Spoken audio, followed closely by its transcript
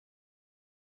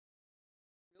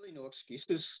really no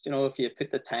excuses. If you put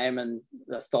the time and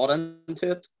the thought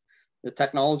into it, the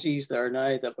technologies there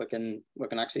now that we can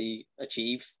actually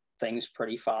achieve things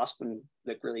pretty fast and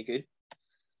look really good.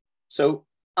 So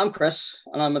I'm Kris,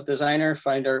 and I'm a designer,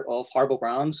 founder of Harbo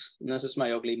Brands, and this is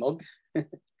my ugly mug.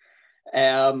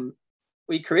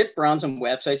 We create brands and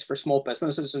websites for small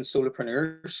businesses and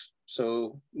solopreneurs,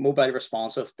 so mobile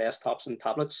responsive desktops and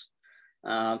tablets,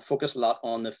 and focus a lot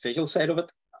on the visual side of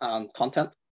it and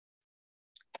content.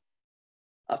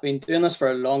 I've been doing this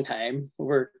for a long time,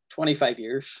 over 25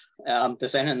 years,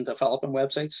 designing and developing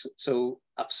websites. So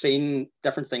I've seen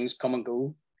different things come and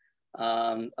go.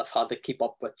 I've had to keep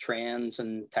up with trends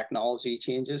and technology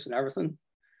changes and everything.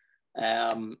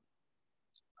 And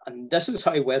this is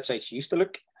how websites used to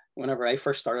look whenever I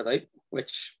first started out,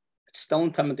 which it's still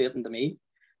intimidating to me,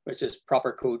 which is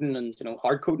proper coding and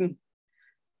hard coding.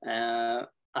 And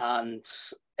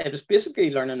it was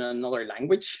basically learning another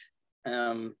language.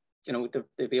 To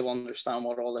be able to understand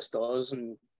what all this does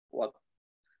and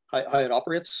how it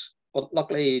operates. But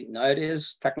luckily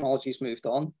nowadays technology's moved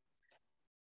on,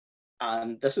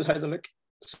 and this is how they look.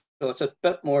 So it's a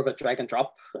bit more of a drag and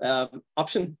drop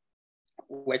option,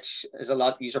 which is a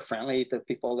lot user friendly to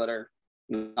people that are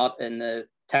not in the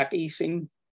techie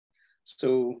scene.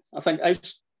 So I think I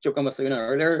was joking with Una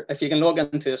earlier, if you can log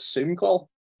into a Zoom call,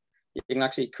 you can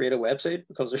actually create a website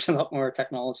because there's a lot more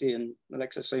technology in the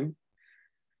likes of Zoom.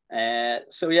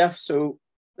 So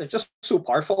they're just so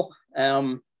powerful.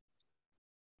 And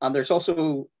there's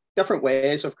also different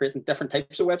ways of creating different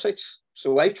types of websites.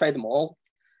 So I've tried them all.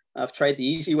 I've tried the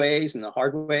easy ways and the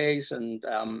hard ways, and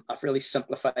I've really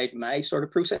simplified my sort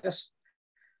of process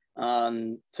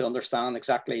to understand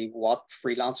exactly what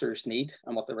freelancers need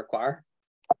and what they require.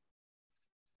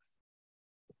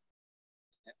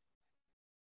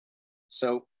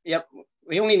 So, yep,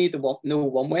 we only need to know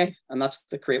one way, and that's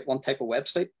to create one type of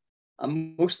website.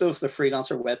 And most of the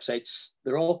freelancer websites,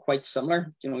 they're all quite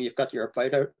similar. You've got your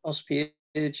About Us page,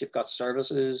 you've got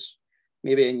services,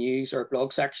 maybe a news or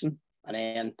blog section, and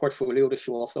then portfolio to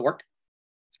show off the work.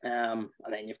 And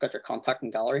then you've got your contact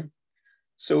and gallery.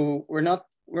 So we're not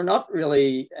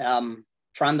really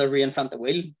trying to reinvent the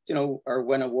wheel, or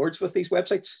win awards with these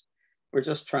websites. We're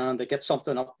just trying to get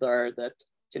something up there that,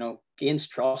 gains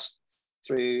trust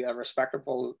through a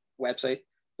respectable website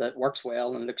that works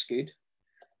well and looks good.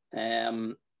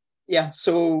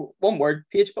 So one word,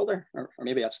 page builder, or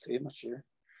maybe that's two, I'm not sure.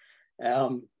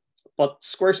 But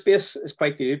Squarespace is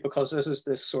quite good because this is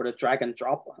this sort of drag and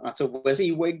drop. That's a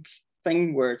WYSIWYG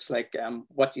thing where it's like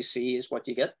what you see is what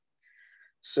you get.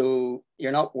 So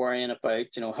you're not worrying about,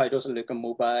 how does it look on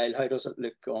mobile? How does it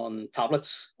look on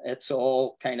tablets? It's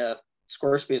all kind of,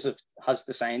 Squarespace has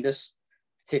designed this,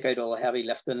 take out all the heavy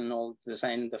lifting and all the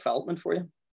design and development for you.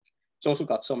 It's also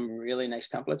got some really nice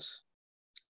templates.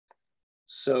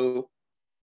 So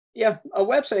yeah, a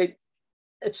website,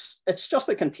 it's just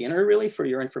a container really for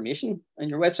your information, and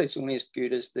your website's only as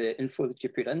good as the info that you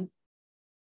put in. And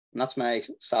that's my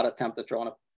sad attempt at drawing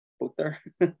a boat there.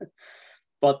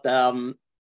 But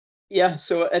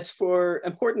so it's for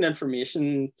important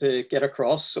information to get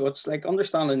across. So it's like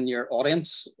understanding your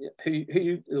audience, who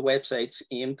the websites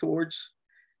aim towards,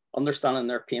 understanding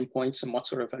their pain points and what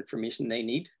sort of information they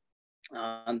need.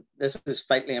 And this is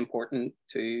vitally important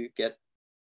to get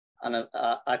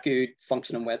a good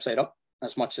functioning website up,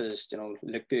 as much as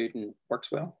look good and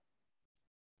works well.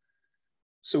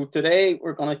 So today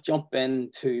we're going to jump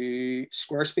into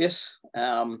Squarespace.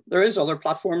 There is other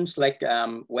platforms like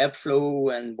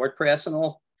Webflow and WordPress and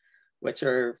all, which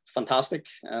are fantastic.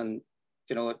 And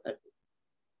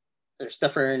there's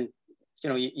different,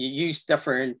 you use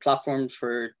different platforms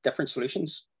for different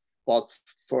solutions. But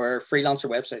for freelancer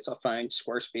websites, I found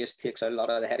Squarespace takes out a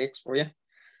lot of the headaches for you.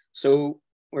 So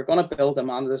we're going to build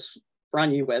this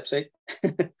brand new website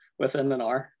within an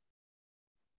hour.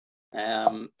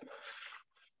 The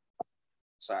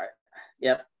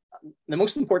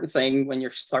most important thing when you're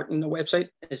starting a website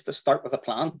is to start with a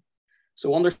plan.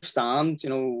 So understand,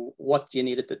 what you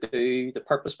needed to do, the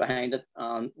purpose behind it,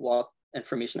 and what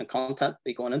information and content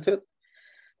be going into it.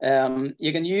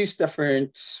 You can use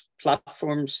different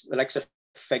platforms, the likes of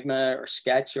Figma or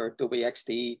Sketch or Adobe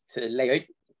XD to lay out.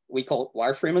 We call it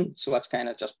wireframing. So that's kind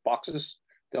of just boxes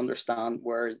to understand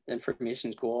where the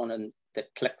information is going and the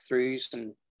click-throughs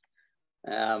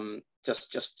and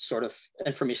just sort of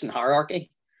information hierarchy.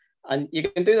 And you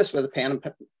can do this with a pen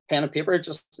and paper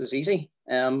just as easy.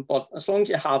 But as long as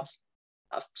you have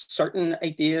a certain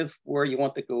idea of where you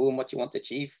want to go and what you want to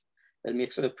achieve, it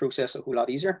makes the process a whole lot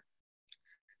easier.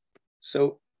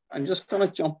 So I'm just going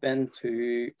to jump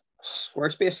into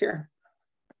Squarespace here.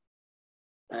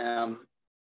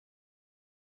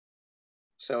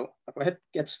 So if I hit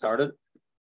get started,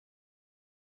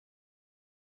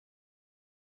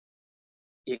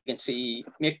 you can see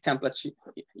make templates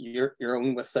your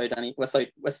own with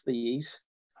the ease.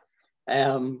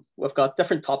 We've got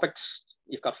different topics.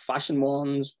 You've got fashion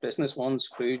ones, business ones,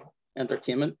 food,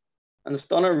 entertainment, and they've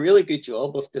done a really good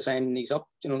job of designing these up.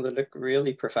 You know, they look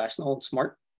really professional and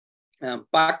smart.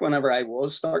 Back whenever I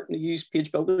was starting to use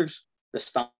page builders, the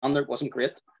standard wasn't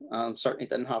great. Certainly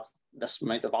didn't have this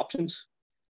amount of options.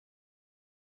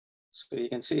 So you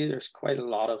can see there's quite a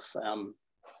lot of,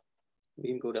 we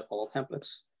can go to all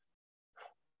templates.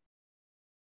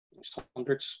 There's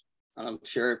hundreds, and I'm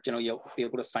sure, you know, you'll be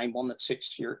able to find one that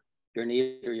suits your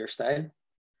need or your style.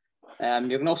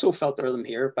 You can also filter them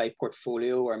here by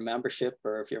portfolio or membership,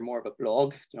 or if you're more of a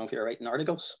blog, you know, if you're writing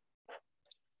articles.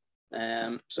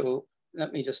 So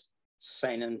let me just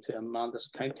sign into Amanda's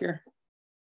account here.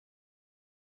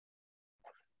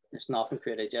 There's nothing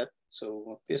created yet. So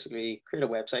we'll basically create a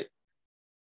website.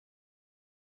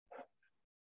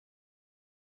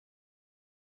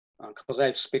 Because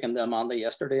I've spoken to Amanda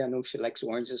yesterday, I know she likes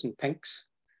oranges and pinks.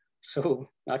 So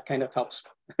that kind of helps.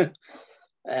 We're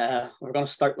going to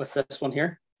start with this one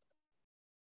here.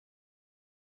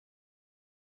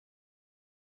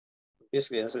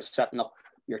 Basically, this is setting up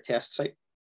your test site.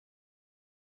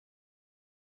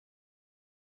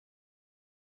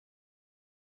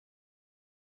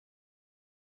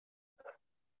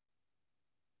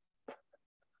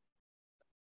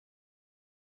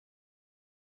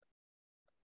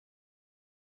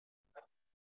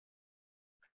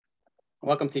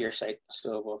 Welcome to your site.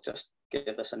 So we'll just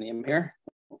give this a name here.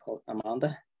 We'll call it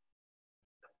Amanda.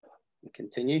 And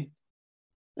continue.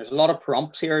 There's a lot of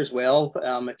prompts here as well.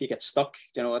 If you get stuck,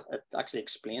 you know, it actually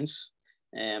explains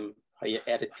how you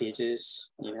edit pages.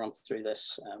 You run through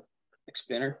this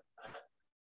explainer,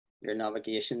 your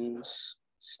navigations,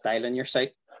 styling your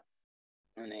site,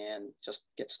 and then just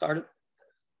get started.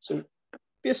 So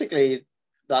basically,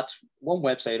 that's one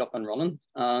website up and running.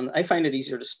 And I find it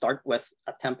easier to start with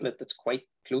a template that's quite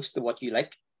close to what you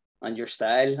like and your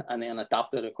style, and then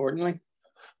adapt it accordingly.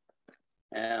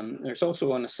 There's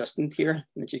also an assistant here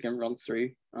that you can run through,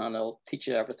 and it'll teach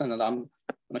you everything that I'm going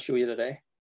to show you today.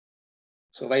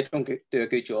 So if I don't do a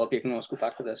good job, you can always go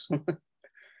back to this.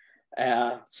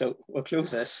 So we'll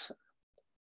close this.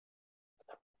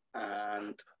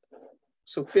 And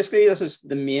so basically, this is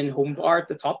the main home bar at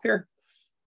the top here.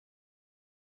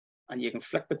 And you can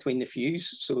flick between the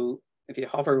views. So if you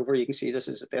hover over, you can see this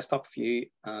is a desktop view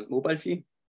and mobile view.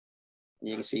 And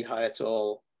you can see how it's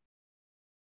all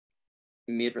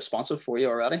made responsive for you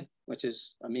already, which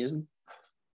is amazing.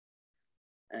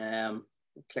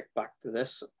 Click back to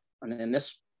this. And then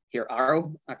this here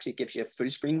arrow actually gives you a full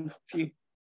screen view.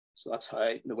 So that's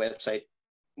how the website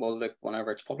will look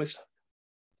whenever it's published.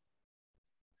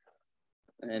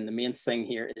 And then the main thing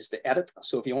here is the edit.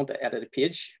 So if you want to edit a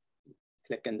page,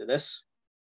 click into this.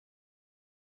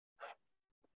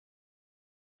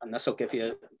 And this will give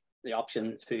you the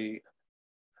option to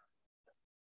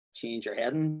change your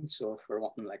heading. So if we're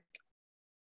wanting like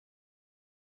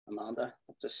Amanda,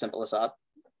 it's as simple as that.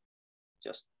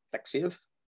 Just click save.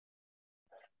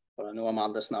 But I know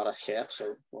Amanda's not a chef,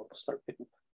 so we'll start putting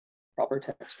proper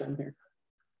text in here.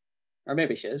 Or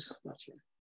maybe she is, I'm not sure.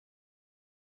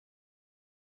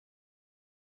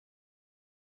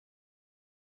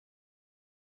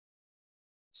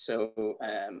 So,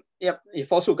 yep,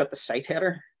 you've also got the site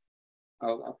header.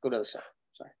 I'll go to the site,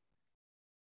 sorry.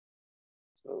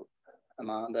 So,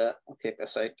 Amanda, I'll take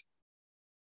this out.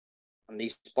 And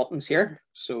these buttons here.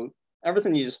 So,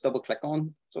 everything you just double click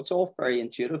on. So, it's all very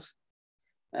intuitive.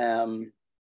 I'll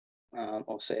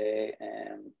say,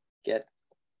 get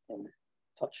in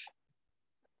touch.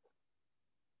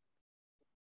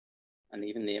 And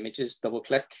even the images, double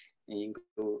click, and you can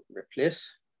go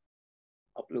replace,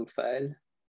 upload file.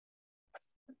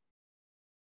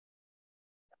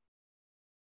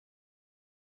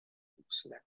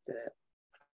 Select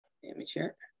the image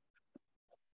here.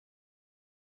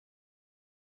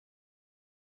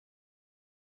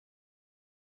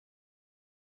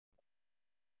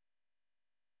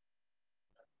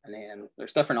 And then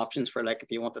there's different options for like if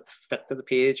you want it to fit to the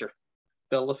page or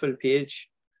build a full page,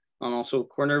 and also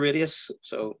corner radius.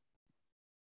 So,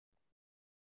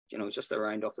 you know, just to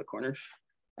round off the corners.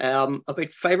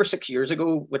 About 5 or 6 years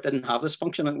ago, we didn't have this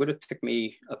function. It would have took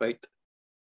me about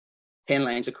 10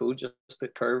 lines of code just to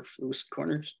curve those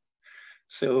corners.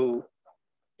 So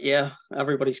yeah,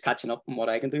 everybody's catching up on what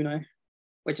I can do now,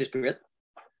 which is great.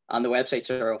 And the websites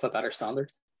are of a better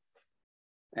standard.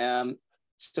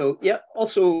 So yeah,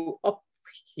 also up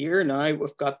here now,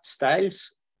 we've got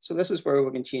styles. So this is where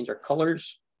we can change our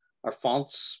colors, our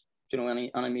fonts,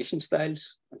 any animation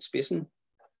styles and spacing.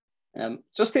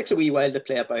 Just takes a wee while to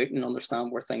play about and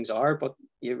understand where things are, but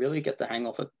you really get the hang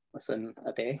of it within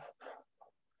a day.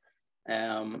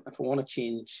 If I want to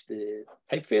change the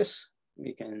typeface,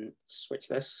 we can switch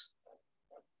this.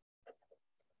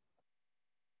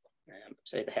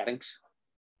 Say the headings.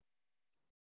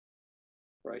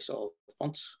 Browse all the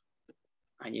fonts.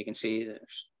 And you can see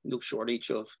there's no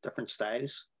shortage of different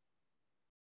styles.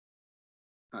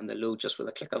 And they load just with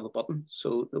a click of a button.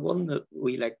 So the one that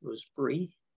we liked was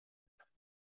Brie.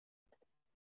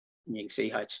 And you can see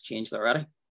how it's changed already.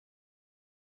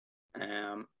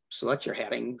 So that's your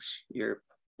headings, your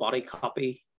body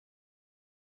copy.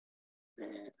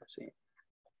 Let's see.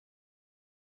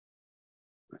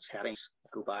 That's headings.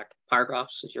 Go back.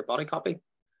 Paragraphs is your body copy.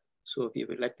 So if you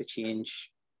would like to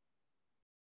change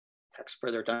text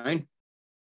further down,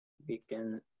 we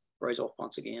can browse all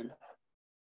fonts again.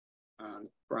 And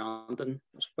Brandon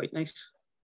was quite nice.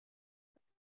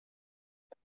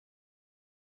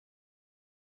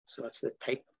 So that's the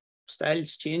type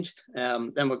styles changed.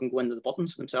 Then we can go into the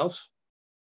buttons themselves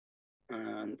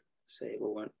and say we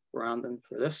want Brandon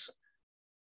for this.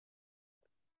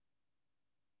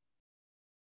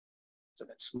 It's a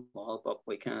bit small, but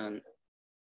we can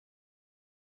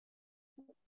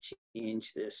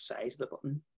change the size of the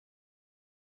button.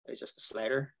 It's just a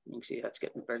slider. You can see that's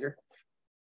getting bigger.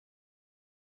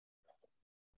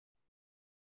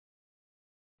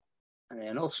 And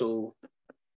then also,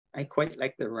 I quite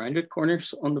like the rounded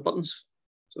corners on the buttons.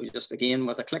 So just again,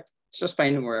 with a click, it's just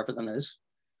finding where everything is.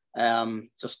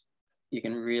 Just you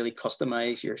can really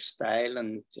customize your style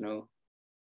and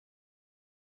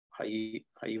how you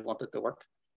want it to work.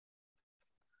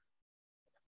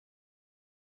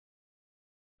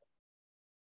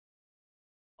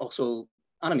 Also,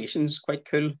 animation's quite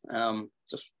cool.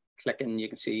 Just clicking, you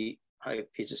can see how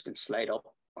pages can slide up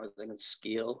or they can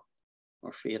scale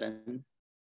or fade in.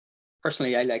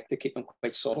 Personally, I like to keep them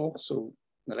quite subtle, so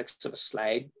the likes of a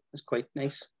slide is quite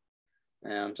nice,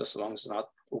 just as long as it's not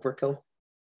overkill.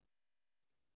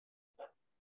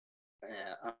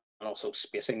 And also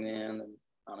spacing then and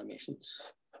animations.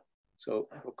 So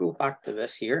we'll go back to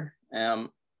this here.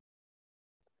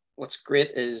 What's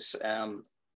great is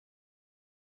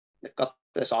they've got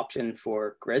this option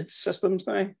for grid systems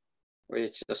now, where you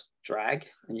just drag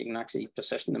and you can actually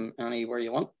position them anywhere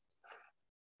you want.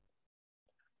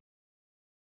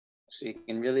 So you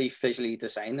can really visually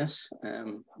design this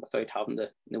without having to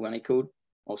know any code.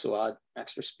 Also add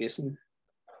extra spacing.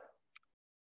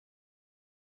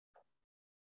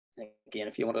 Again,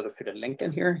 if you wanted to put a link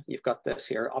in here, you've got this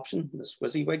here option, this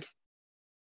WYSIWYG.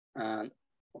 And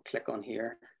we'll click on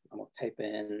here and we'll type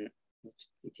in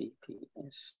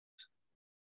https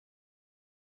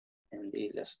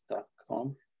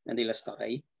ndlist.com,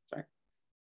 ndlist.ie, sorry.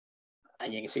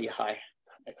 And you can see how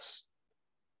it's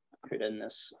put in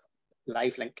this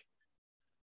live link.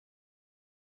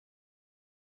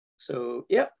 So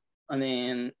yeah, and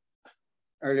then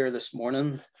earlier this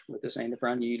morning we designed a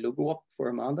brand new logo up for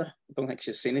Amanda. I don't think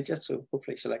she's seen it yet, so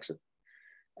hopefully she likes it.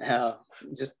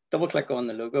 Just double click on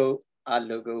the logo, add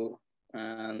logo,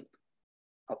 and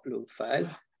upload file.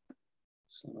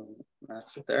 So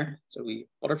that's it there. So we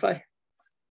butterfly.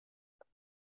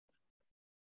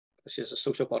 She's a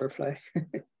social butterfly.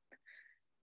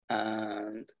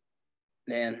 And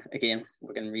then again,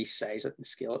 we can resize it and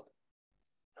scale it.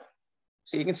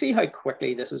 So you can see how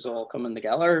quickly this is all coming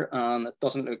together, and it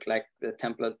doesn't look like the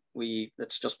template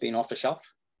that's just been off the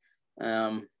shelf.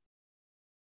 And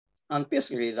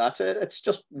basically that's it. It's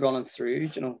just running through,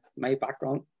 my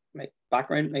background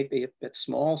might be a bit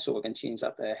small, so we can change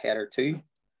that to header 2.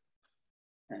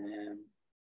 And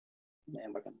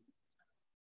then we can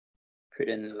put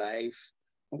in live.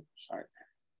 Oh, sorry.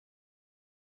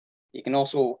 You can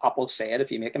also Apple say it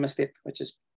if you make a mistake, which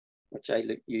I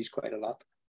use quite a lot.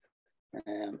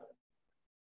 And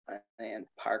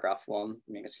paragraph 1,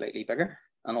 make it slightly bigger.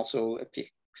 And also if you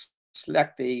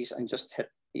select these and just hit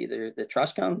either the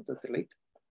trash can to delete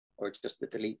or just the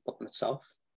delete button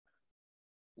itself,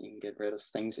 you can get rid of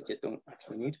things that you don't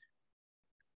actually need.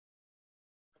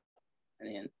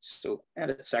 And then, so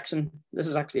edit section, this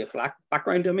is actually a black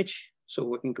background image. So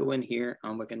we can go in here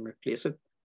and we can replace it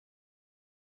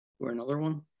for another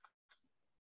one.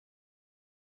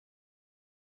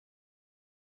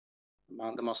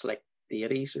 Amanda must like the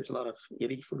 80s. There's a lot of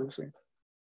 80 photos here.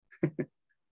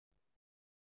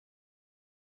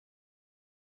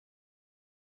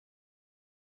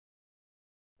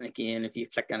 And again, if you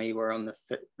click anywhere on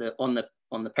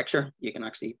the picture, you can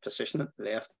actually position it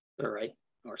left or right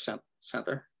or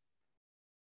center.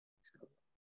 So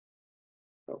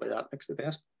probably that makes the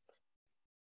best.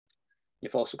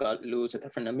 You've also got loads of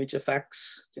different image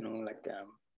effects, you know, like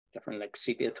different like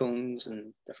sepia tones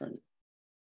and different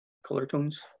color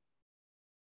tones,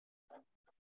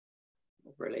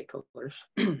 overlay colors.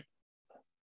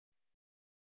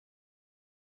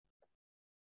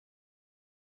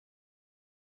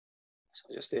 So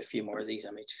I'll just do a few more of these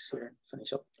images here and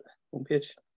finish up the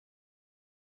homepage.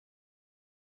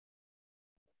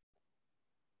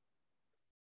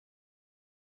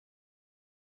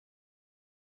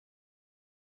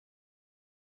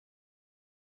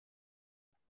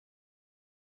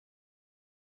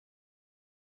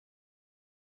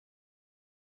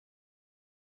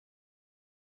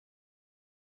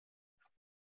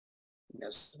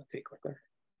 That's too quick there.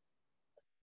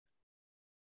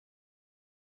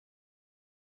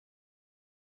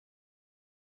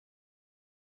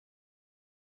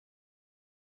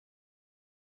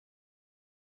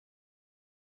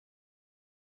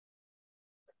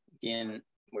 Again,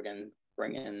 we're going to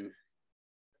bring in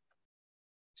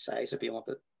size if you want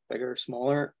it bigger,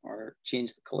 smaller, or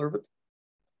change the color of it.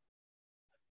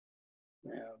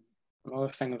 Another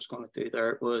thing I was going to do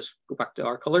there was go back to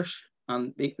our colors,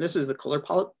 and this is the color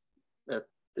palette that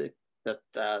the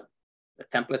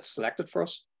template selected for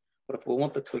us. But if we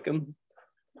want to tweak them,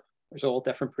 there's all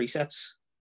different presets,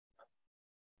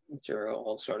 which are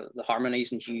all sort of the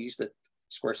harmonies and hues that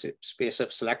Squarespace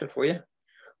have selected for you,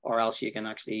 or else you can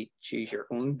actually choose your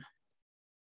own.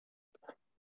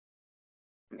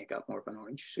 Make that more of an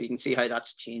orange, so you can see how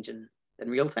that's changing in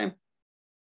real time,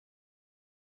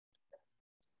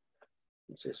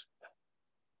 which is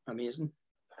amazing.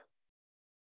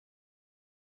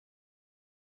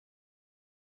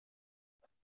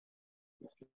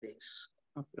 Base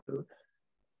upload.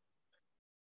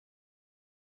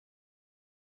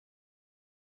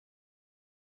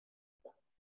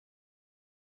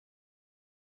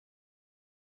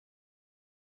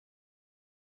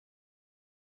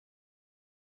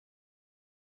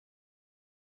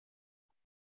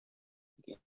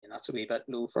 And that's a wee bit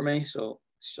low for me, so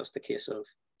it's just a case of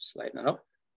sliding it up.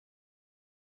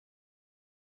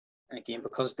 And again,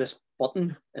 because this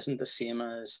button isn't the same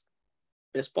as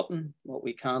this button, what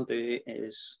we can do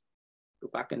is go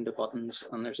back into buttons,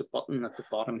 and there's a button at the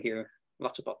bottom here,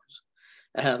 lots of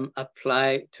buttons.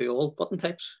 Apply to all button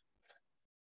types.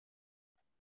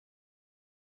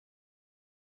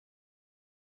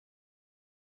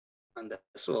 And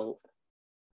this will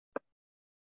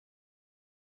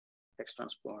text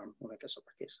transform, we'll make this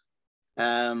uppercase.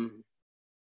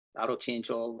 That'll change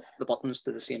all the buttons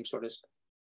to the same sort of,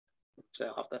 so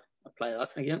I'll have to apply that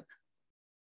again.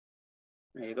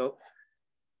 There you go.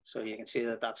 So you can see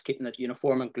that that's keeping it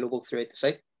uniform and global throughout the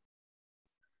site.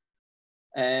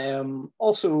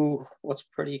 Also, what's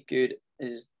pretty good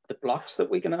is the blocks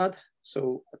that we can add.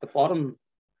 So at the bottom,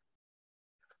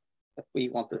 if we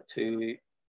wanted to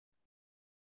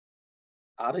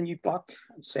add a new block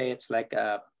and say it's like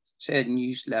a, say a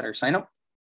newsletter sign up,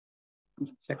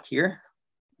 click here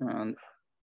and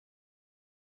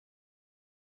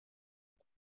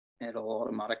it'll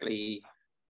automatically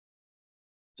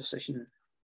position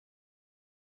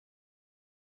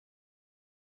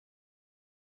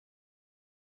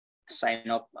sign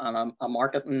up, and a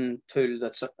marketing tool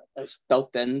that's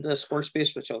built into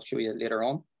Squarespace, which I'll show you later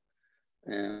on.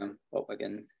 But we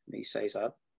can resize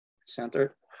that, center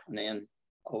it, and then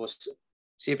always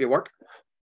save your work,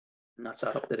 and that's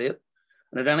that up to date.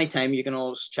 And at any time, you can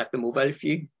always check the mobile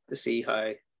view to see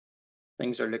how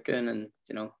things are looking, and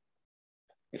you know,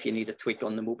 if you need a tweak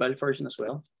on the mobile version as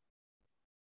well.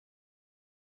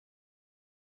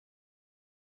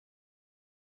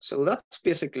 So that's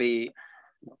basically,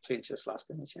 I'll change this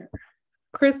last image here.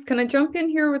 Kris, can I jump in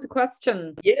here with a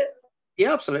question? Yeah,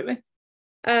 absolutely.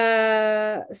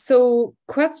 So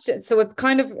it's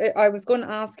kind of, I was going to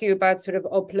ask you about sort of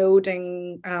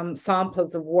uploading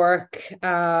samples of work,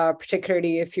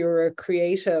 particularly if you're a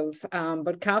creative,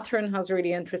 but Catherine has a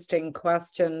really interesting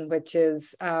question, which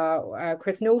is,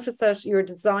 Kris, noticed that your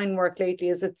design work lately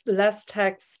is it's less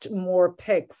text, more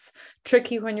pics.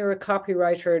 Tricky when you're a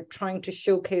copywriter trying to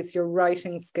showcase your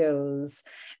writing skills.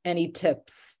 Any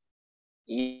tips?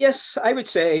 Yes, I would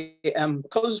say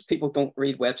because people don't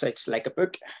read websites like a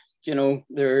book, you know,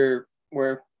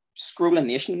 we're scrolling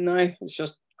nation now. It's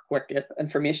just quick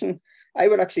information. I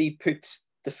would actually put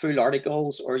the full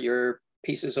articles or your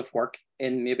pieces of work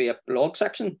in maybe a blog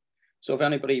section. So if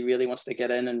anybody really wants to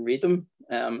get in and read them,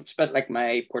 it's a bit like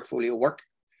my portfolio work,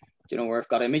 you know, where I've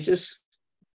got images.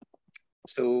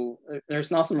 So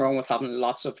there's nothing wrong with having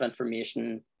lots of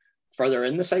information further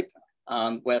in the site,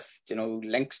 and with, you know,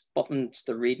 links, buttons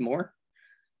to read more.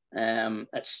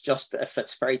 It's just if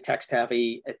it's very text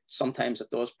heavy, sometimes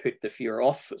it does put the viewer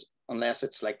off unless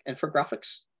it's like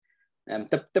infographics.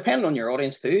 Depending on your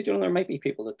audience too, there might be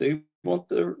people that do want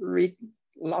to read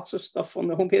lots of stuff on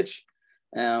the homepage.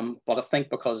 But I think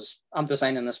because I'm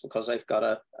designing this because I've got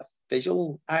a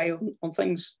visual eye on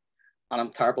things, and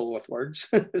I'm terrible with words,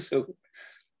 so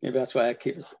maybe that's why I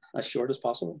keep it as short as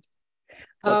possible.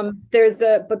 There's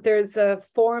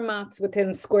formats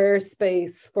within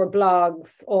Squarespace for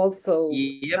blogs also.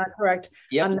 Yep. Is that correct?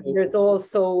 Yep. And there's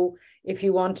also, if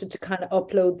you wanted to kind of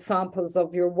upload samples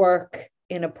of your work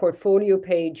in a portfolio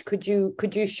page, could you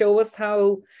show us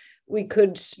how we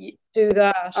could do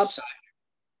that? Absolutely.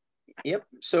 Yep.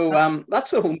 So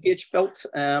that's the homepage built.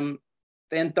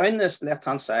 Then down this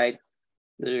left-hand side,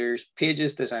 there's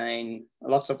pages, design,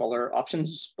 lots of other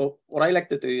options. But what I like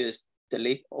to do is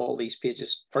delete all these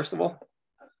pages first of all.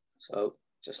 So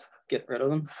just get rid of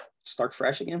them, start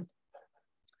fresh again.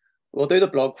 We'll do the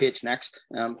blog page next,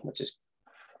 which is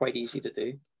quite easy to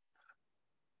do.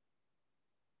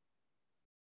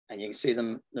 And you can see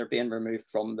them, they're being removed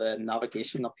from the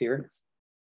navigation up here.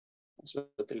 So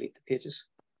we'll delete the pages.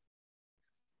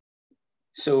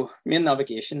 So main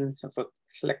navigation, if I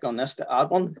click on this to add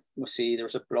one, we'll see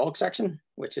there's a blog section,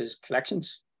 which is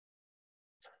collections.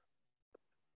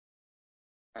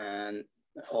 And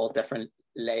all different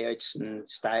layouts and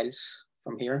styles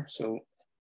from here. So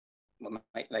we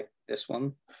might like this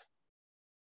one.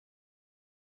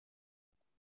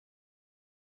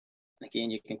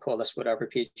 Again, you can call this whatever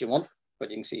page you want, but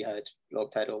you can see how it's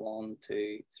blog title 1,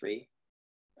 2, 3.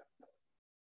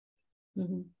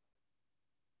 Mm-hmm.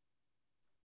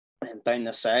 And down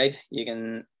the side, you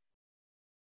can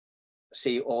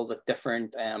see all the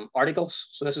different articles.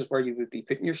 So this is where you would be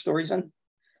putting your stories in.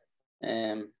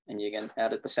 And you can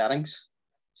edit the settings.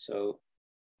 So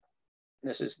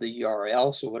this is the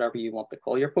URL. So whatever you want to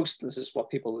call your post, this is what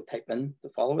people would type in to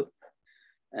follow it.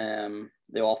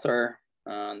 The author,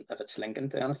 and if it's linking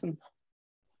to anything.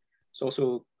 It's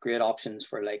also great options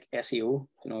for like SEO.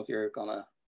 If you're gonna,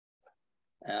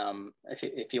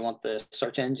 if you want the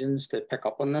search engines to pick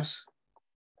up on this,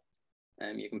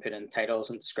 you can put in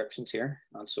titles and descriptions here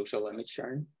and social image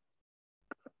sharing.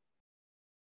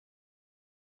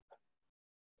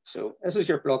 So this is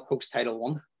your blog post title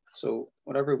 1. So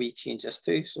whatever we change this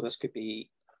to, so this could be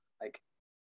like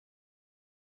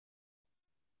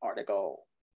article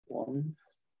 1.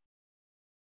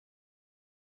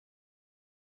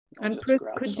 And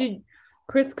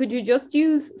Kris, could you just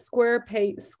use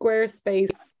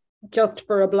Squarespace just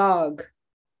for a blog?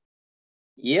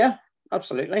 Yeah,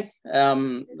 absolutely.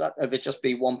 That it would just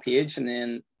be one page, and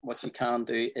then what you can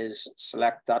do is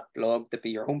select that blog to be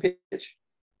your homepage.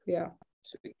 Yeah.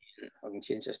 So I can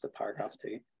change this to paragraph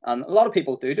 2. And a lot of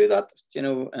people do that,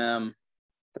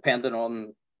 depending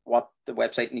on what the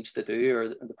website needs to do or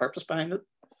the purpose behind it.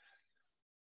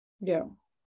 Yeah.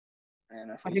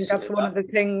 And I think that's one of the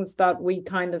things that we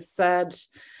kind of said,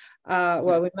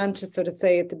 we meant to sort of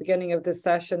say at the beginning of this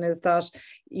session is that,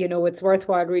 it's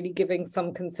worthwhile really giving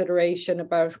some consideration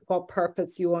about what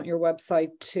purpose you want your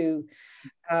website to,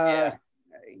 what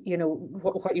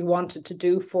you want it to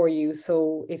do for you.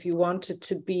 So if you want it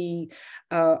to be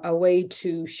a way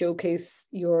to showcase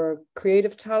your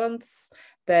creative talents,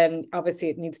 then obviously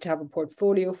it needs to have a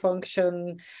portfolio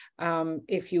function.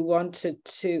 If you want to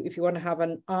have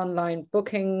an online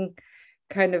booking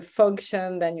kind of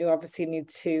function, then you obviously need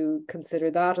to consider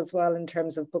that as well in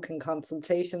terms of booking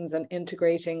consultations and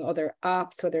integrating other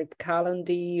apps, whether it's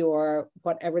Calendly or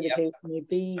whatever the case may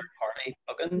be. Third-party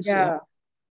plugins. Yeah.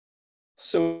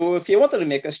 So if you wanted to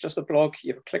make this just a blog,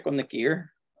 you would click on the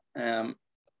gear, and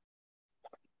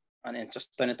then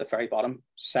just down at the very bottom,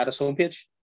 set as homepage.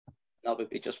 That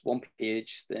would be just one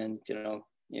page. Then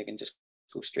you can just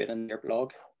go straight in your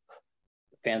blog,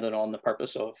 depending on the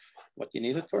purpose of what you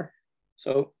need it for.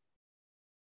 So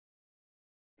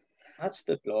that's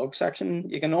the blog section.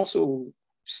 You can also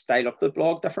style up the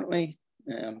blog differently.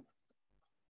 Let's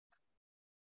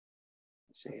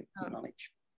see,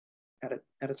 manage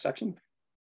edit section.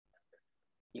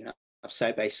 You can have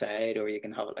side by side, or you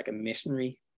can have it like a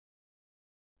masonry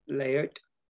layout.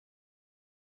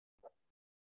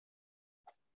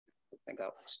 I think that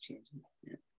was changing.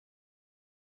 Yeah.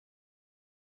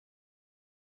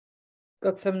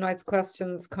 Got some nice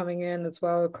questions coming in as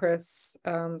well, Kris.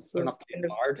 So they're not too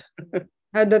hard.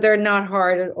 They're not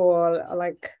hard at all.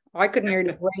 Like I could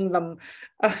nearly bring them.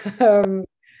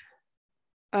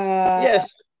 Yes.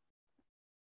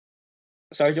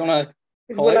 Sorry, do you want to?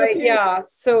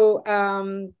 So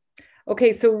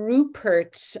Okay, so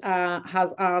Rupert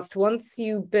has asked, once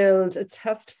you build a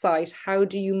test site, how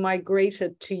do you migrate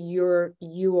it to your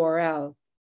URL?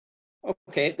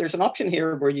 Okay, there's an option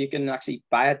here where you can actually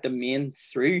buy a domain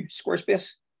through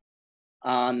Squarespace.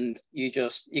 And you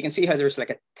can see how there's like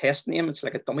a test name. It's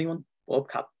like a dummy one,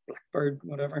 Bobcat, Blackbird,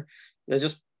 whatever. They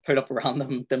just put up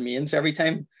random domains every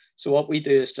time. So what we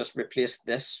do is just replace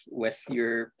this with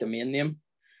your domain name.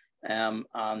 And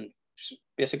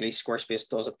basically Squarespace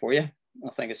does it for you. I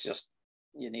think it's just,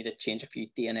 you need to change a few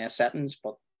DNS settings,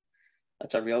 but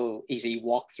it's a real easy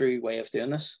walkthrough way of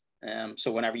doing this.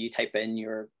 So whenever you type in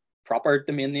your proper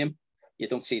domain name, you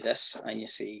don't see this and you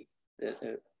see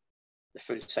the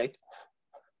full site.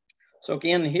 So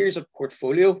again, here's a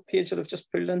portfolio page that I've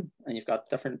just pulled in, and you've got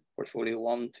different portfolio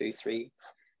 1, 2, 3,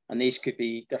 and these could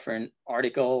be different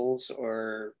articles,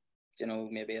 or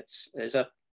maybe is a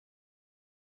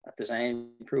design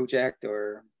project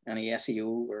or any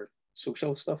SEO or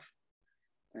social stuff,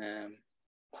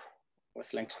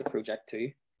 with links to the project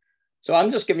too. So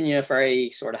I'm just giving you a very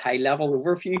sort of high level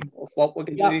overview of what we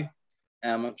can do.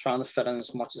 I'm trying to fit in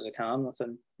as much as I can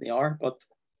within the hour, but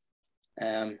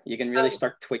you can really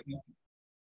start tweaking.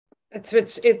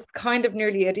 It's kind of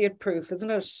nearly idiot proof,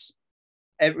 isn't it?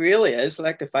 It really is.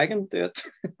 Like, if I can do it,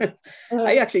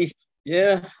 I actually,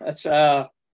 it's I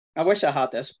wish I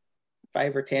had this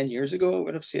 5 or 10 years ago. I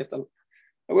would have saved them.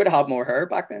 I would have had more hair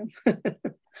back then.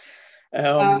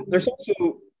 There's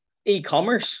also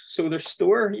e-commerce. So there's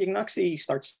store, you can actually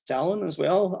start selling as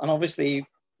well. And obviously,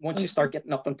 once you start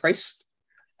getting up in price,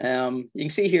 you can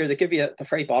see here, they give you at the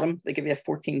very bottom, they give you a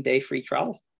 14-day free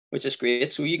trial, which is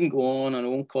great. So you can go on and it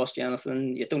won't cost you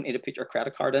anything. You don't need to put your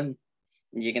credit card in.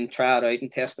 You can try it out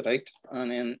and test it out. And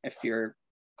then if you're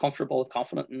comfortable,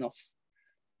 confident enough,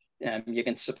 you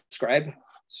can subscribe.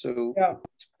 So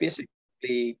it's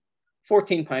basically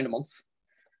 £14 a month.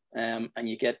 And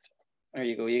you get, there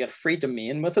you go, you get a free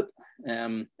domain with it.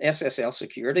 SSL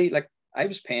security, like I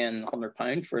was paying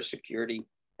 £100 for a security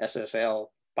SSL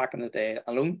back in the day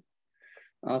alone.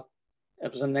 It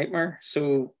was a nightmare.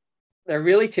 So they're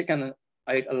really taking out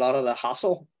a lot of the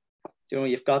hassle.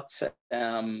 You've got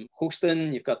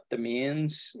hosting, you've got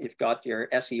domains, you've got your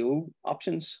SEO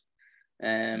options.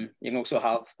 You can also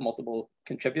have multiple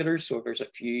contributors. So if there's a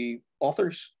few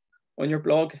authors on your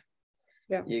blog,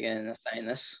 you can assign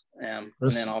this. And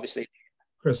then obviously,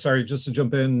 Kris, sorry, just to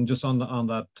jump in just on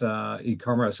that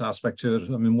e-commerce aspect to it.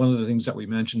 I mean, one of the things that we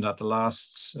mentioned at the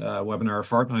last webinar a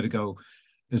fortnight ago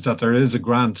is that there is a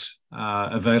grant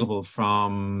available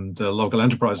from the local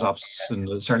enterprise office,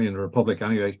 certainly in the Republic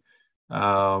anyway,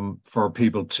 for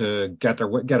people to get a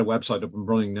website up and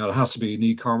running. Now, it has to be an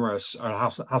e-commerce, or it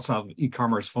has to have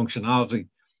e-commerce functionality,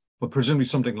 but presumably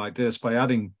something like this, by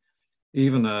adding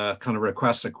even a kind of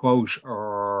request a quote,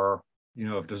 or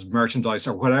if there's merchandise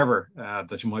or whatever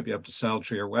that you might be able to sell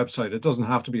through your website, it doesn't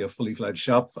have to be a fully fledged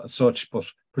shop as such, but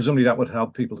presumably that would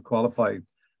help people to qualify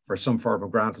for some form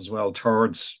of grant as well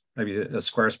towards maybe a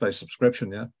Squarespace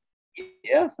subscription.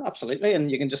 Yeah, absolutely.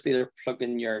 And you can just either plug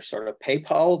in your sort of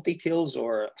PayPal details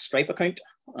or a Stripe account.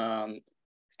 It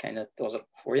kind of does it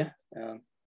for you.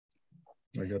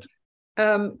 Very good.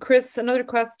 Kris, another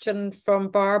question from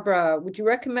Barbara. Would you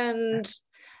recommend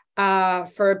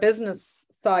for a business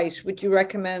site, would you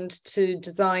recommend to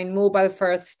design mobile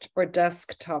first or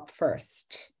desktop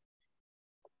first?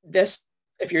 This,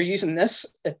 if you're using this,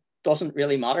 it doesn't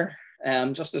really matter.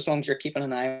 Just as long as you're keeping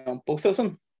an eye on both of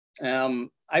them.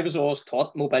 I was always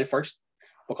taught mobile first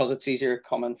because it's easier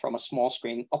coming from a small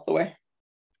screen up the way.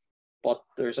 But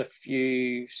there's a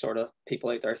few sort of people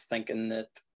out there thinking that,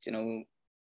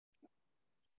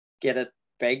 get it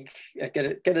big, get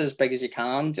it as big as you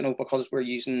can, because we're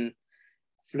using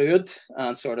fluid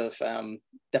and sort of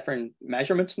different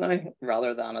measurements now,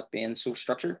 rather than it being so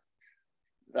structured,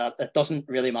 that it doesn't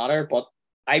really matter. But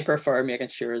I prefer making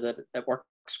sure that it works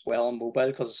well on mobile,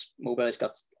 because mobile has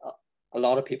got a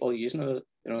lot of people using it.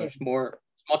 There's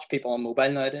much people on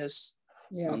mobile nowadays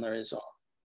than there is on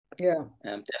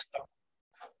desktop.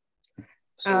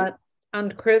 So,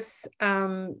 and Kris,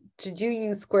 did you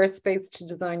use Squarespace to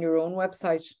design your own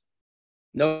website?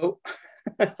 No.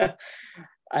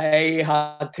 I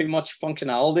had too much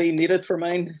functionality needed for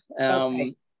mine.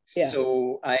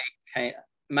 So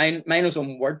mine was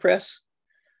on WordPress.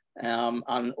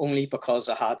 And only because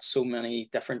I had so many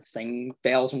different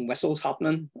bells and whistles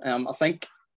happening. I think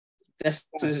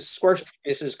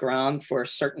Squarespace is grand for a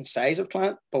certain size of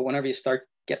client, but whenever you start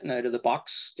getting out of the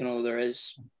box, there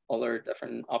is other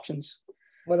different options.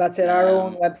 Well, that's it. Our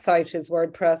own website is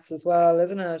WordPress as well,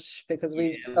 isn't it? Because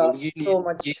we've got so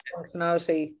much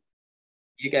functionality.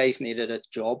 You guys needed a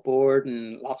job board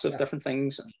and lots of different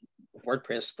things.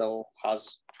 WordPress still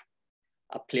has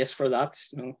a place for that,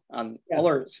 you know, and Yeah.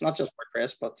 other, it's not just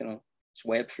WordPress, but, you know, it's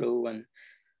Webflow and,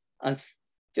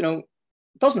 you know,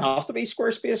 it doesn't have to be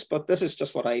Squarespace, but this is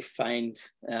just what I find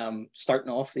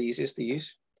starting off the easiest to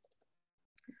use.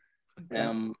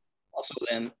 Okay. Also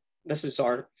then, this is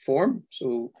our form,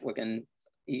 so we can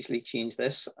easily change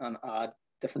this and add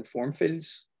different form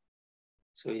fields.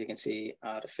 So you can see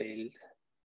add a field,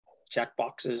 check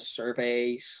boxes,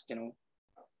 surveys, you know,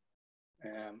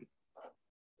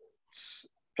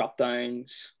 drop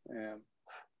downs.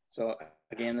 So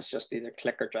again, it's just either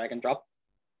click or drag and drop.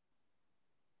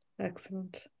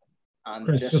 Excellent. And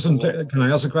Kris, can I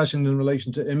ask a question in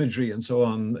relation to imagery and so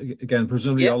on? Again,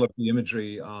 presumably all of the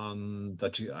imagery on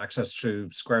that you access through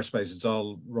Squarespace is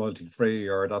all royalty free,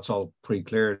 or that's all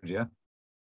pre-cleared, yeah?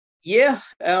 Yeah.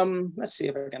 Let's see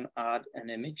if I can add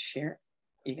an image here.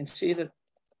 You can see that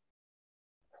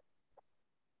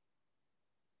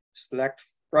select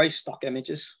browse stock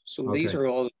images. So these are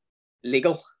all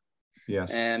legal.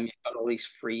 Yes. You've got all these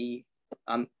free,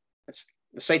 and it's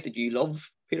the site that you love,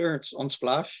 Peter. It's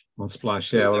Unsplash.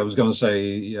 Unsplash, yeah. Well, I was going to say,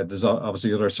 yeah, there's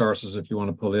obviously other sources if you want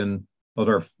to pull in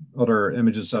other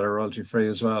images that are royalty free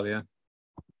as well, yeah.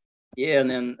 Yeah, and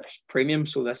then there's premium.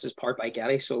 So this is powered by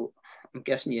Getty. So I'm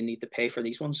guessing you need to pay for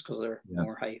these ones because they're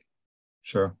more high.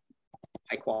 Sure.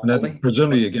 High quality. And then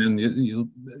presumably, again, you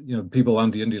know, people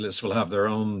on the indie list will have their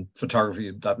own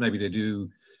photography that maybe they do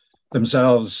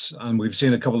themselves, and we've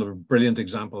seen a couple of brilliant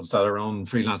examples that our own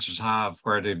freelancers have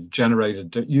where they've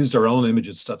used their own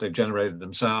images that they've generated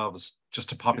themselves just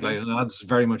to populate, and adds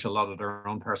very much a lot of their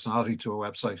own personality to a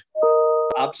website.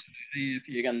 Absolutely. If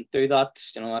you can do that,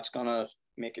 you know, that's gonna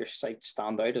make your site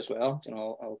stand out as well. You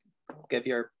know, I'll give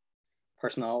your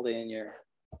personality and your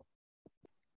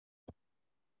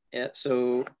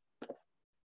so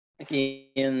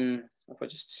again, if I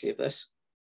just save this.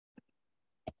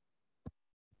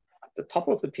 The top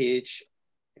of the page,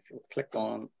 if you click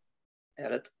on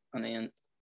edit, and then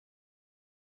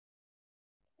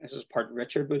this is part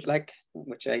Richard would like,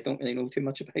 which I don't really know too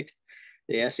much about,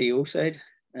 the SEO side,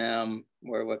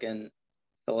 where we can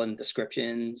fill in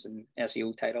descriptions and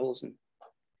SEO titles, and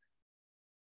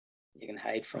you can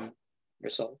hide from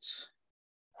results.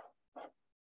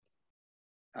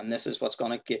 And this is what's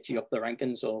going to get you up the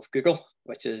rankings of Google,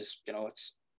 which is, you know,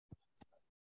 it's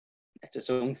its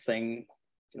own thing.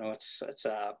 You know, it's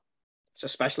a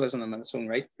specialism in its own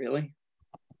right, really.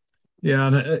 Yeah,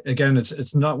 and again,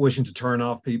 it's not wishing to turn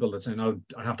off people that say, no,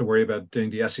 I have to worry about doing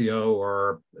the SEO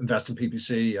or invest in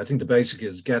PPC. I think the basic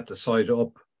is get the site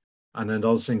up, and then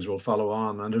those things will follow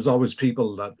on. And there's always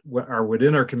people that are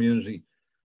within our community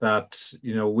that,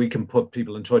 you know, we can put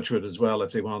people in touch with as well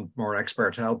if they want more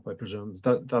expert help, I presume. Is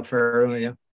that fair,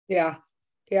 yeah? Yeah,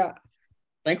 yeah.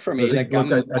 I think for me, I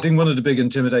think one of the big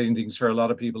intimidating things for a lot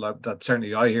of people that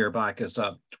certainly I hear back is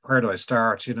that, where do I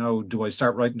start? You know, do I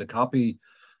start writing the copy?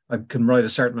 I can write a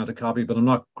certain amount of copy, but I'm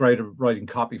not great at writing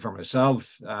copy for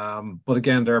myself. But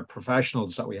again, there are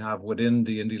professionals that we have within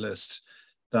the indie list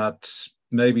that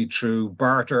maybe through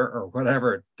barter or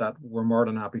whatever, that we're more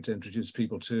than happy to introduce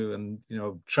people to, and, you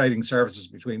know, trading services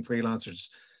between freelancers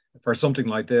for something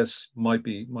like this might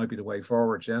be the way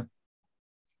forward. Yeah.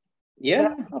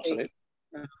 Yeah, absolutely.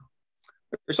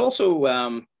 There's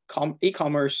also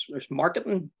e-commerce, there's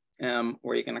marketing,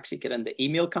 where you can actually get into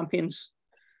email campaigns.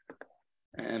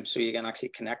 So you can actually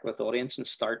connect with the audience and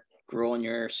start growing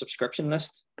your subscription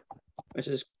list, which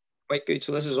is quite good.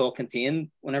 So this is all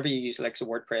contained. Whenever you use like a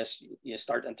WordPress, you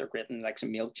start integrating like some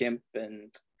MailChimp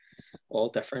and all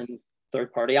different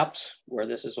third-party apps where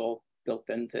this is all built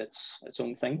into its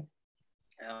own thing.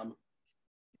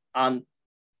 And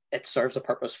it serves a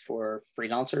purpose for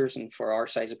freelancers and for our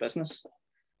size of business.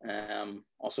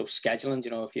 Also scheduling,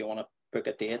 you know, if you want to book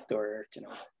a date or, you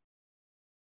know,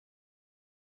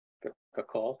 book a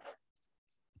call.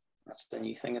 That's the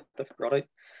new thing that they've brought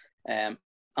out.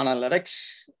 Analytics.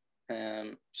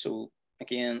 So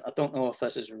again, I don't know if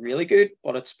this is really good,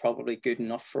 but it's probably good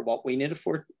enough for what we need it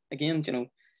for. Again, you know,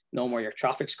 knowing where your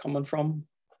traffic's coming from,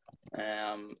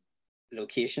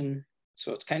 location.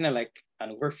 So it's kind of like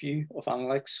an overview of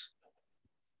analytics.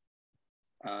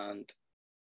 And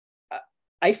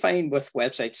I find with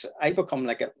websites, I become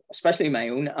like especially my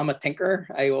own, I'm a tinker.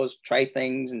 I always try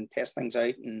things and test things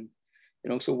out. And, you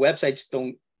know, so websites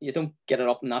you don't get it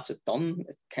up and that's it done.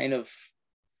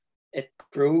 It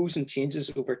grows and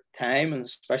changes over time. And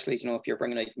especially, you know, if you're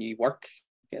bringing out new work,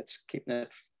 it's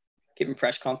keeping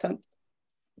fresh content.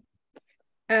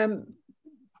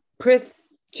 Kris,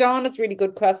 John has a really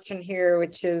good question here,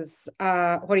 which is,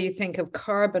 what do you think of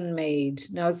Carbon Made?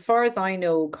 Now, as far as I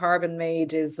know, Carbon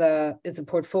Made is a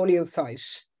portfolio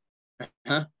site.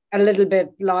 Uh-huh. A little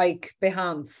bit like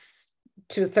Behance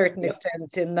to a certain Yep.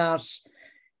 extent, in that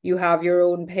you have your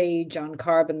own page on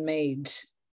Carbon Made.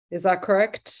 Is that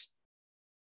correct?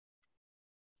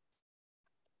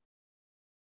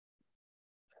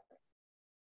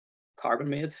 Carbon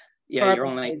Made. Yeah, Carbon your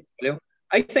online Made. portfolio.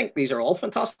 I think these are all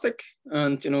fantastic.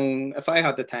 And, if I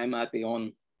had the time, I'd be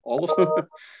on all of them.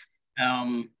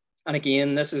 And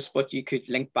again, this is what you could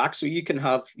link back. So you can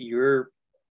have your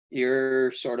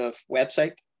sort of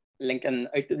website linking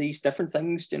out to these different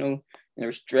things.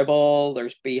 There's Dribble,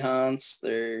 there's Behance,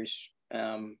 there's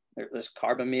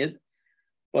Carbon Made.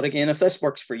 But again, if this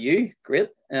works for you, great.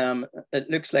 It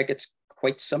looks like it's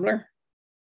quite similar.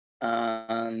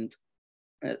 And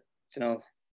it,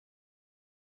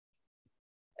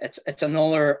 it's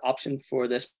another option for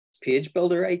this page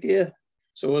builder idea.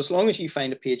 So as long as you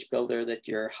find a page builder that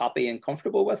you're happy and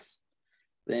comfortable with,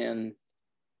 then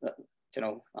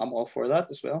I'm all for that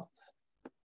as well.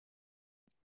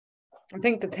 I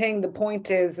think the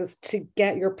point is to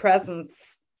get your presence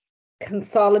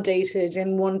consolidated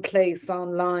in one place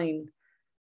online.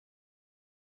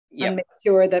 Yep. And make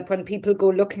sure that when people go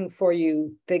looking for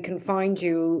you, they can find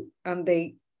you and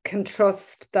they can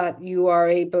trust that you are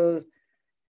able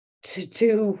to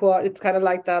do what, it's kind of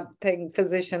like that thing,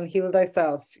 physician, heal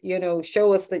thyself,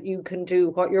 show us that you can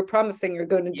do what you're promising you're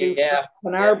going to do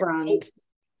on our brand.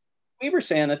 We were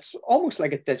saying it's almost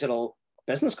like a digital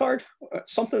business card,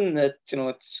 something that,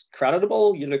 it's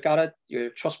creditable. You look at it,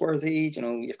 you're trustworthy,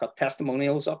 you've got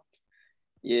testimonials up,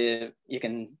 you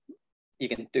can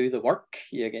do the work,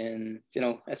 you can,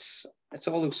 it's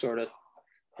all those sort of,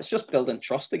 it's just building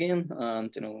trust again.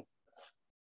 And,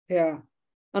 yeah.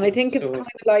 And I think it's kind of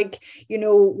like,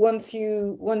 once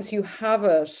you have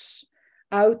it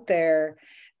out there,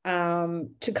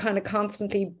 to kind of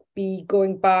constantly be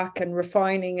going back and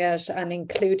refining it and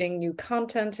including new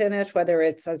content in it, whether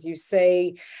it's, as you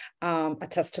say, a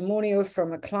testimonial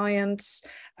from a client,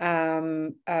 a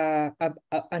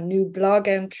new blog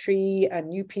entry, a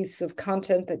new piece of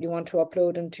content that you want to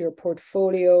upload into your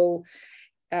portfolio.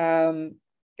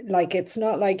 Like, it's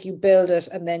not like you build it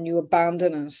and then you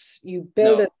abandon it. You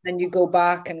build it, then you go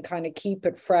back and kind of keep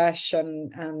it fresh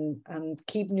and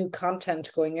keep new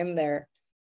content going in there.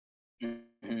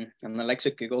 Mm-hmm. And the likes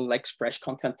of Google likes fresh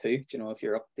content too. If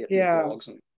you're updating blogs,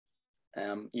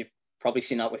 and you've probably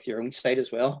seen that with your own site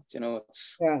as well.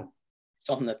 It's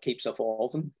something that keeps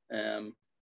evolving.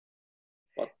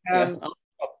 But I'm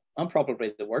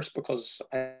probably the worst, because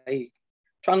I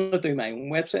trying to do my own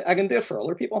website. I can do it for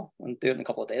other people and do it in a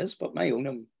couple of days, but my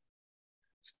own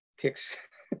takes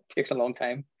a long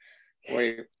time,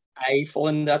 where I fall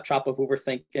in that trap of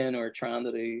overthinking or trying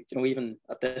to do, even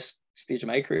at this stage of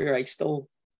my career, I still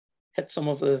hit some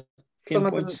of the pain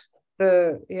points.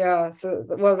 So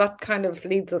that kind of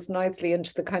leads us nicely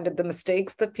into the kind of the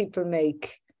mistakes that people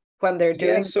make when they're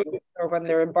doing it, or when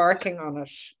they're embarking on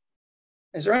it.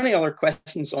 Is there any other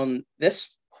questions on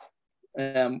this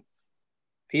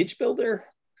page builder?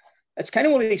 It's kind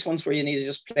of one of these ones where you need to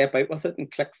just play about with it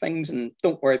and click things, and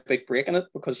don't worry about breaking it,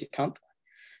 because you can't.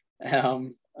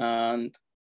 And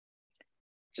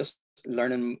just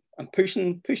learning and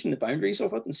pushing the boundaries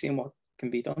of it and seeing what can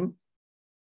be done.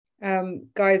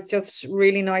 Guys, just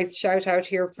really nice shout out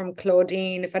here from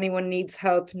Claudine. If anyone needs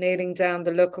help nailing down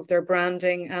the look of their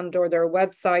branding and or their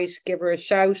website, give her a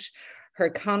shout. Her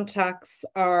contacts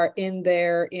are in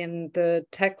there in the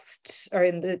text or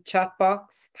in the chat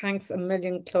box. Thanks a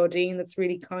million, Claudine. That's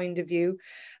really kind of you.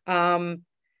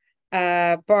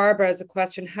 Barbara has a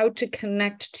question: how to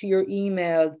connect to your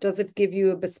email? Does it give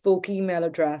you a bespoke email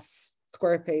address?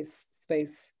 Squarespace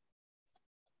space.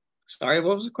 Sorry,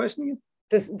 what was the question again?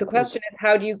 The question is,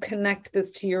 how do you connect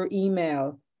this to your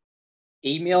email?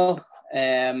 Email.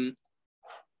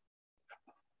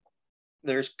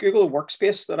 There's Google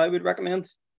Workspace that I would recommend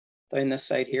down this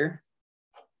side here.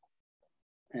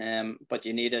 But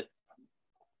you need it.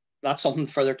 That's something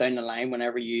further down the line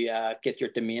whenever you get your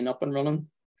domain up and running.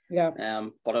 Yeah.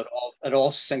 But it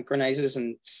all synchronizes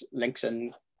and links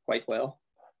in quite well.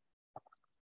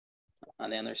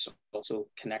 And then there's also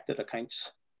connected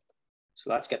accounts. So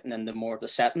that's getting into more of the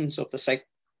settings of the site.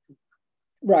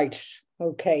 Right.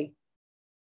 Okay.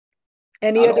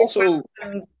 Any other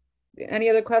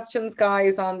questions,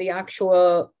 guys, on the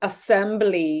actual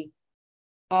assembly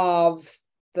of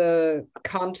the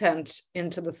content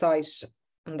into the site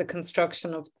and the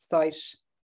construction of the site?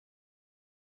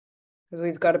 Because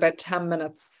we've got about 10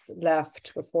 minutes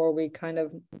left before we kind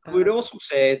of... I would also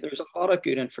say there's a lot of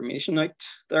good information out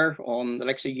there on the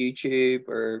likes of YouTube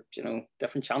or,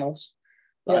 different channels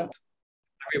that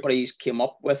everybody's came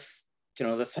up with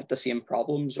they've had the same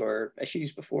problems or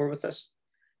issues before with this,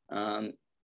 and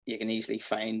you can easily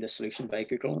find the solution by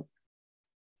Googling it.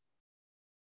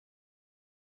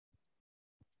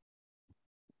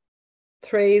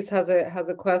 Thrace has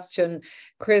a question.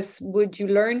 Kris, would you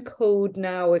learn code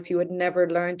now if you had never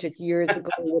learned it years ago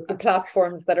with the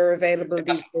platforms that are available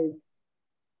these days?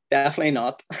 Definitely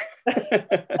not.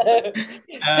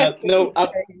 No,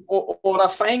 what I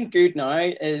find good now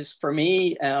is, for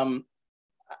me,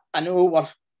 I know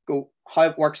how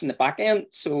it works in the back end,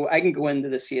 so I can go into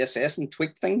the CSS and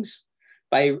tweak things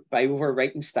by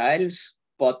overwriting styles.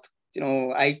 But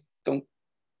I don't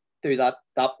do that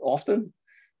often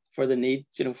for the need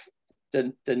to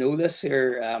know this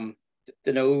here,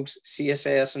 to know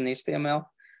CSS and HTML.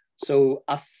 So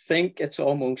I think it's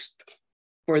almost,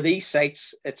 for these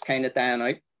sites, it's kind of dying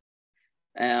out.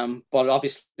 But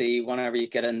obviously, whenever you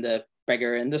get into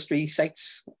bigger industry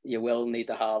sites, you will need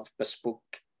to have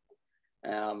bespoke,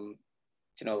 hand-built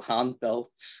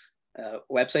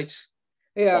websites.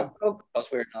 Yeah. But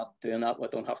because we're not doing that, we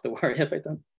don't have to worry about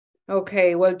them.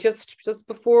 Okay. Well, just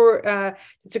before,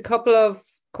 just a couple of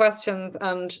questions,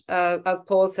 and as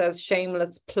Paul says,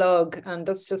 shameless plug, and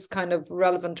that's just kind of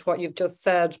relevant to what you've just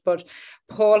said, but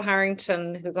Paul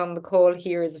Harrington, who's on the call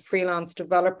here, is a freelance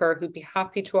developer who'd be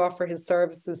happy to offer his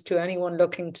services to anyone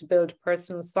looking to build a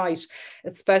personal site,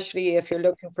 especially if you're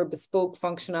looking for bespoke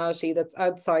functionality that's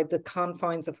outside the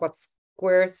confines of what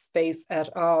Squarespace et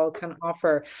al. Can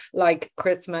offer. Like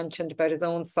Kris mentioned about his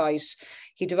own site,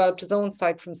 he developed his own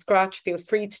site from scratch. Feel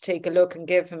free to take a look and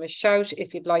give him a shout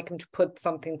if you'd like him to put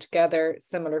something together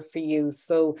similar for you.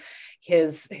 So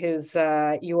his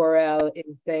URL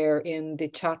is there in the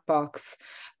chat box.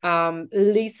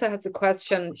 Lisa has a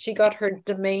question. She got her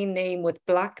domain name with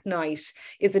Black Knight.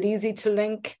 Is it easy to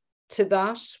link to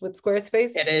that with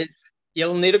Squarespace? It is.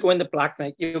 You'll need to go into Black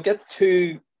Knight. You'll get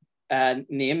you'll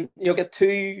get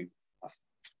two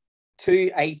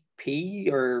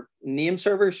IP or name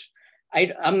servers.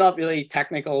 I'm not really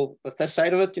technical with this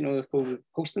side of it, the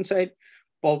hosting side,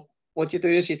 but what you do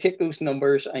is you take those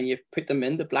numbers and you put them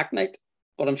into Black Knight.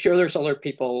 But I'm sure there's other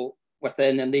people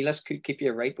within IndieList could keep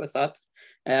you right with that.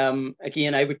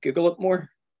 Again, I would Google it more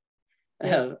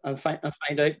and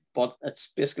find out, but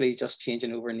it's basically just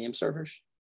changing over name servers.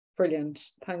 Brilliant.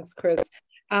 Thanks, Kris.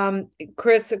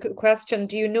 Kris, a question.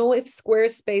 Do you know if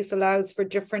Squarespace allows for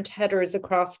different headers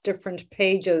across different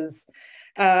pages?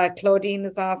 Claudine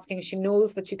is asking, she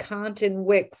knows that you can't in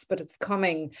Wix, but it's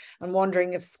coming. I'm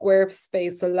wondering if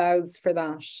Squarespace allows for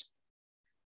that.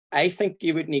 I think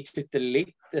you would need to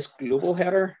delete this global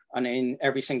header, and then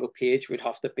every single page would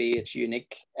have to be its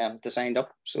unique designed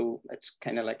up. So it's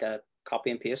kind of like a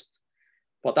copy and paste.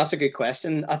 But that's a good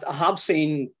question. I have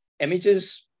seen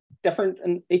images different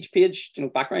in each page,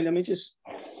 background images.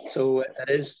 So it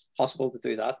is possible to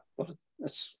do that, but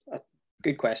it's a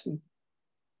good question.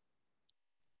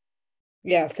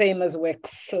 Yeah, same as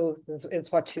Wix. So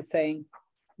is what she's saying.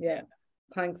 Yeah.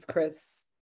 Thanks, Kris.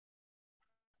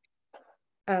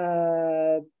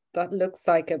 That looks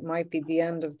like it might be the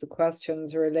end of the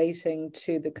questions relating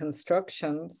to the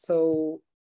construction. So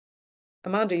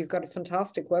Amanda, you've got a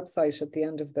fantastic website at the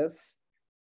end of this.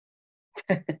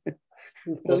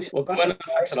 We'll go in and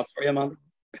fix it up for you, Amanda.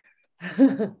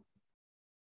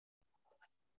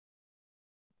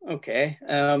 Okay.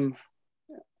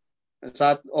 Is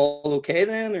that all okay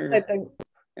then? Or? I think,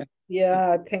 yeah,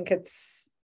 I think it's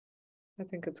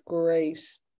great.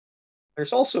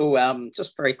 There's also,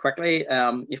 just very quickly,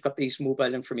 you've got these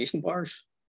mobile information bars.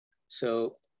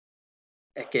 So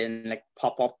it can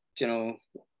pop up,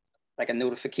 like a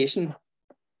notification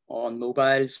on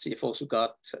mobiles. You've also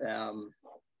got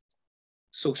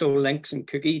social links and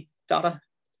cookie data.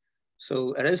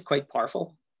 So it is quite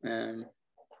powerful. And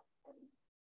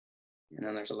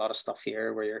then there's a lot of stuff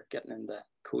here where you're getting into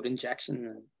code injection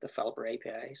and developer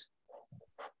APIs.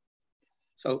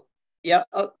 So yeah,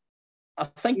 I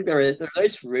think there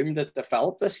is room to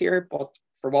develop this here, but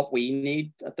for what we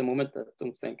need at the moment, I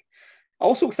don't think. I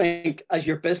also think as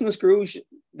your business grows,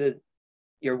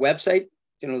 your website,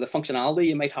 the functionality,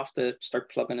 you might have to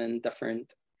start plugging in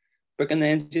different booking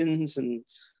engines and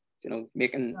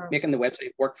making the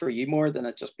website work for you more than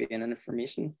it just being an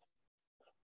information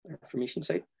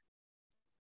site.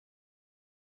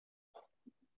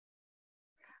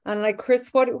 And Kris,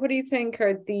 what do you think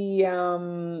are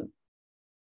the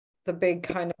big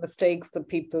kind of mistakes that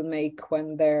people make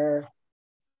when they're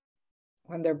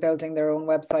building their own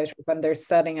website, or when they're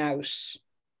setting out?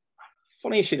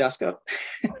 Funny you should ask that.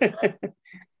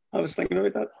 I was thinking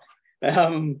about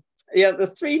that. Yeah, the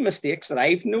three mistakes that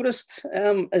I've noticed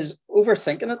is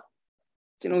overthinking it.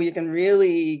 you can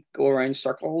really go around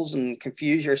circles and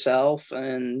confuse yourself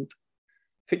and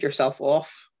put yourself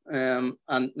off, and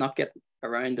not get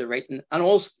around the writing. And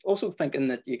also thinking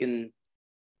that you can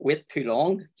wait too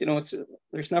long.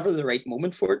 There's never the right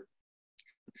moment for it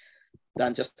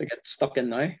than just to get stuck in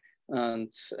now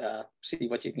and see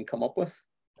what you can come up with.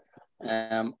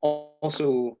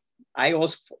 Also, I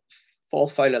always fall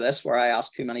foul of this where I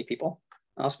ask too many people.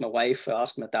 I ask my wife, I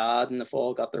ask my dad, and they've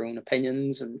all got their own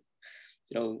opinions, and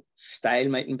style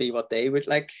mightn't be what they would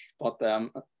like, but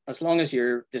as long as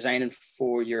you're designing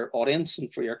for your audience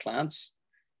and for your clients,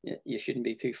 you shouldn't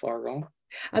be too far wrong.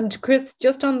 And Kris,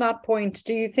 just on that point,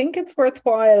 do you think it's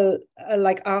worthwhile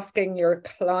like asking your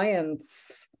clients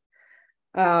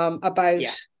about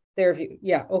their view?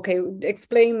 Yeah, okay,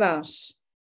 explain that.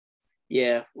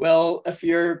 Yeah, well, if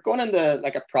you're going into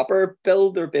like a proper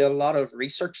build, there'll be a lot of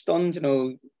research done,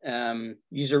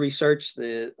 user research,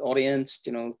 the audience,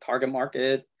 target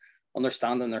market,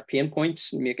 understanding their pain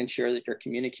points, and making sure that you're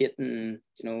communicating,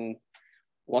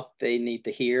 what they need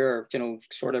to hear, or,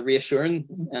 sort of reassuring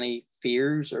any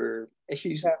fears or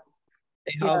issues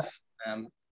they have.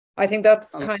 I think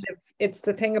that's it's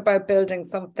the thing about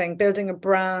building a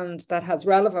brand that has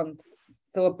relevance.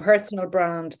 So a personal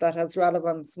brand that has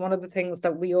relevance. One of the things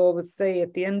that we always say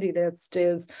at the indie list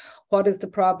is, what is the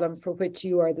problem for which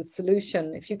you are the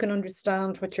solution? If you can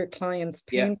understand what your client's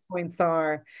pain points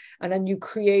are, and then you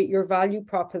create your value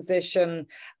proposition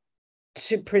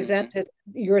to present it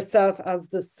yourself as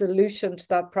the solution to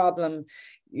that problem,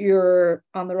 you're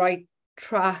on the right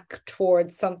track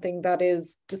towards something that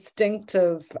is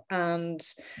distinctive and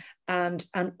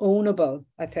ownable,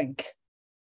 I think.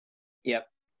 Yeah.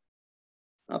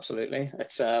 Absolutely.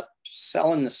 It's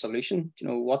selling the solution.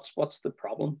 What's the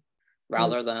problem,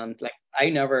 rather than, like, I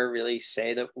never really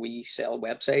say that we sell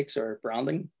websites or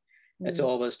branding. It's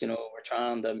always, we're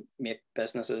trying to make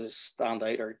businesses stand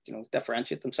out, or,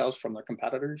 differentiate themselves from their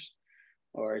competitors,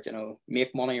 or,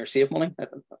 make money or save money. It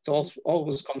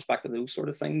always comes back to those sort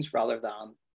of things, rather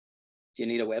than, do you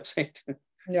need a website?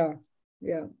 Yeah.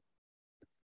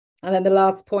 And then the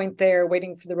last point there,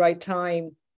 waiting for the right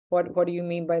time. What do you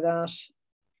mean by that?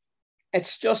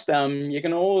 It's just you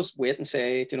can always wait and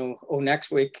say,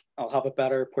 next week I'll have a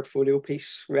better portfolio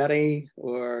piece ready,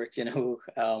 or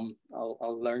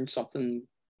I'll learn something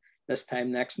this time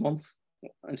next month,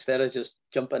 instead of just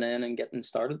jumping in and getting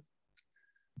started.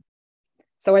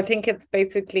 So I think it's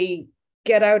basically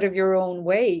get out of your own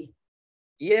way.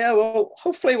 Yeah, well,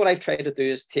 hopefully what I've tried to do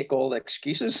is take all the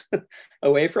excuses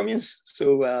away from you.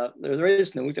 So there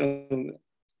is no, it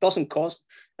doesn't cost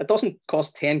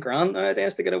 10 grand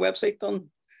nowadays to get a website done.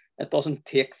 It doesn't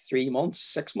take 3 months,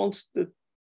 6 months to,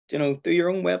 do your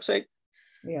own website.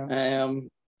 Yeah.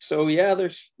 So yeah,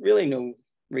 there's really no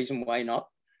reason why not.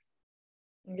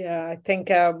 Yeah, I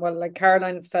think, well, like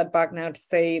Caroline's fed back now to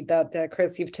say that,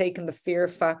 Kris, you've taken the fear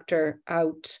factor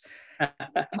out.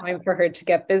 Time for her to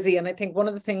get busy. And I think one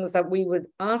of the things that we would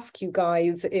ask you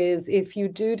guys is, if you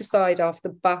do decide off the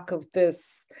back of this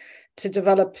to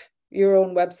develop your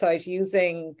own website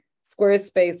using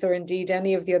Squarespace, or indeed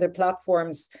any of the other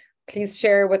platforms, please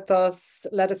share with us.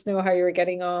 Let us know how you're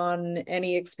getting on,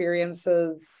 any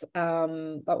experiences.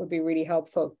 That would be really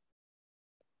helpful.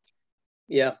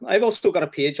 Yeah, I've also got a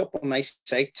page up on my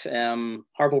site,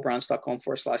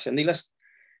 harbobrands.com/indie list.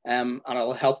 And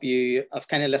it'll help you. I've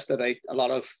kind of listed out a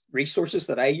lot of resources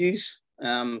that I use.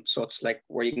 So it's like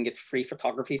where you can get free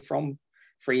photography from,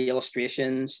 free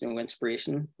illustrations,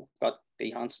 inspiration. I've got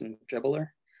Behance and Dribble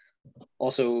there.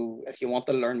 Also, if you want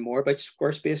to learn more about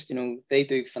Squarespace, they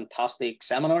do fantastic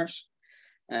seminars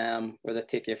where they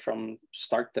take you from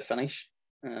start to finish.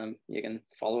 You can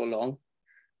follow along.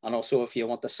 And also, if you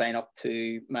want to sign up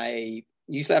to my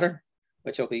newsletter,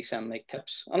 which I'll be sending like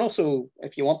tips. And also,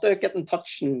 if you want to get in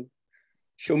touch and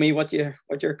show me what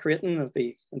you're creating, I'd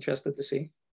be interested to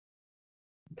see.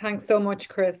 Thanks so much,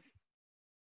 Kris.